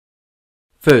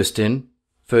First in,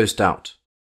 first out.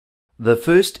 The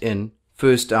first in,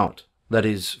 first out, that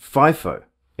is FIFO,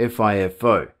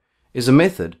 FIFO, is a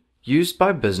method used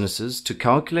by businesses to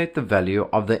calculate the value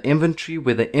of the inventory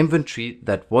where the inventory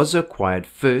that was acquired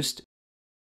first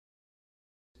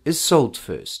is sold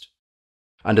first.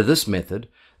 Under this method,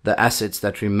 the assets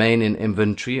that remain in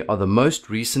inventory are the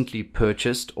most recently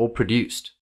purchased or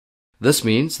produced. This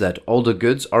means that older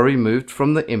goods are removed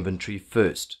from the inventory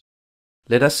first.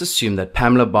 Let us assume that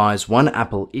Pamela buys one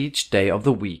apple each day of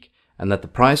the week and that the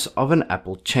price of an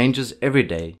apple changes every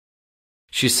day.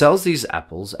 She sells these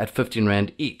apples at 15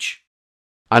 Rand each.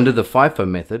 Under the FIFO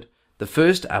method, the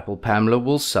first apple Pamela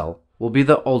will sell will be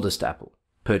the oldest apple,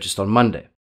 purchased on Monday.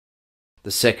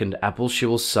 The second apple she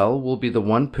will sell will be the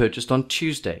one purchased on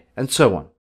Tuesday, and so on.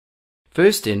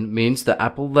 First in means the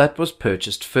apple that was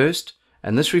purchased first,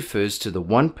 and this refers to the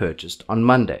one purchased on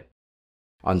Monday.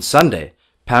 On Sunday,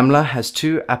 Pamela has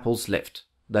 2 apples left,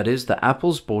 that is, the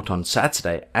apples bought on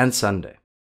Saturday and Sunday.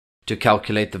 To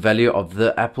calculate the value of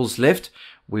the apples left,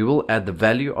 we will add the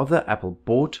value of the apple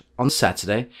bought on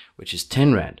Saturday, which is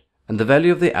 10 Rand, and the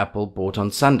value of the apple bought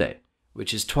on Sunday,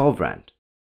 which is 12 Rand.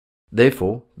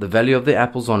 Therefore, the value of the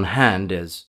apples on hand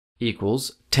is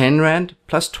equals 10 Rand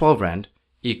plus 12 Rand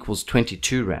equals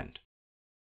 22 Rand.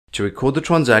 To record the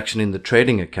transaction in the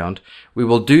trading account, we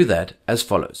will do that as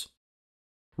follows.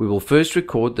 We will first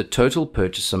record the total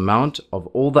purchase amount of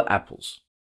all the apples.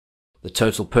 The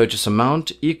total purchase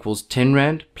amount equals 10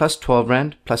 Rand plus 12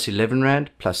 Rand plus 11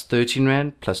 Rand plus 13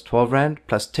 Rand plus 12 Rand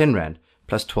plus 10 Rand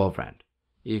plus 12 Rand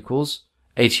equals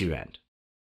 80 Rand.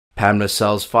 Pamela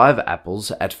sells 5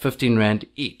 apples at 15 Rand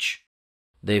each.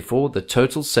 Therefore, the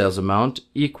total sales amount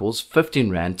equals 15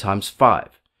 Rand times 5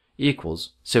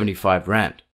 equals 75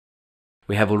 Rand.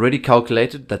 We have already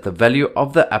calculated that the value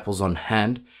of the apples on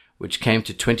hand, which came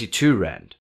to 22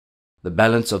 Rand. The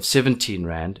balance of 17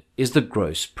 Rand is the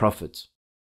gross profit.